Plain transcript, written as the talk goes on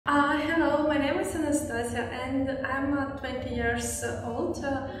Anastasiia and I'm 20 years old,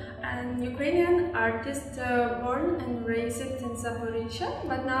 an Ukrainian artist born and raised in Zaporizhia,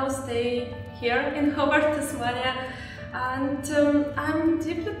 but now stay here in Hobart, Tasmania. And I'm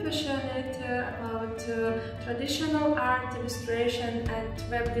deeply passionate about traditional art, illustration and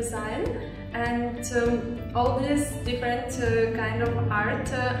web design, and all these different kind of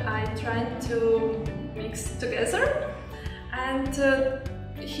art I try to mix together. And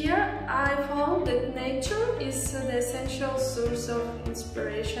here I found that nature is the essential source of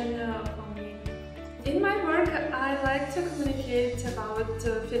inspiration for me. In my work I like to communicate about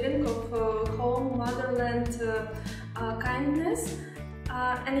the feeling of home, motherland, kindness,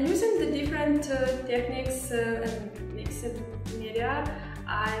 and using the different techniques and mixed media,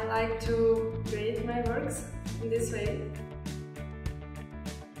 I like to create my works in this way.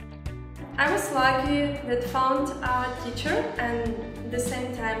 I was lucky that found a teacher and at the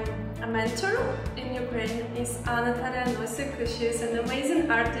same time a mentor in Ukraine is Anastasiia. She is an amazing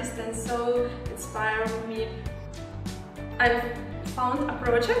artist and so inspired me. I found a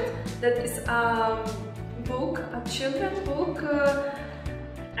project that is a book, a children's book,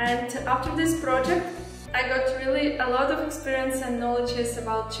 and after this project I got really a lot of experience and knowledge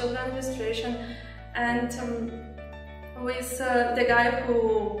about children's illustration, and with the guy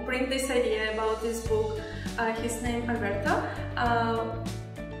who bring this idea about this book, his name Alberto.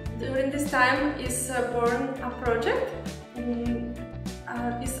 During this time is born a project,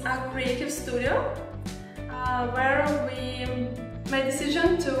 is a creative studio where we made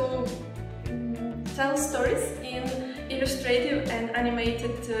decision to tell stories in illustrative and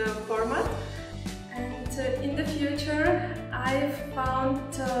animated format. And in the future I've found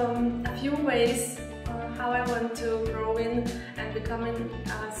a few ways how I want to grow in and becoming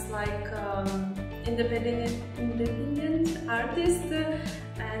as like independent artist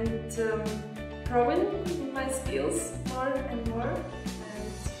and growing my skills more and more, and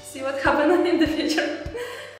see what happens in the future.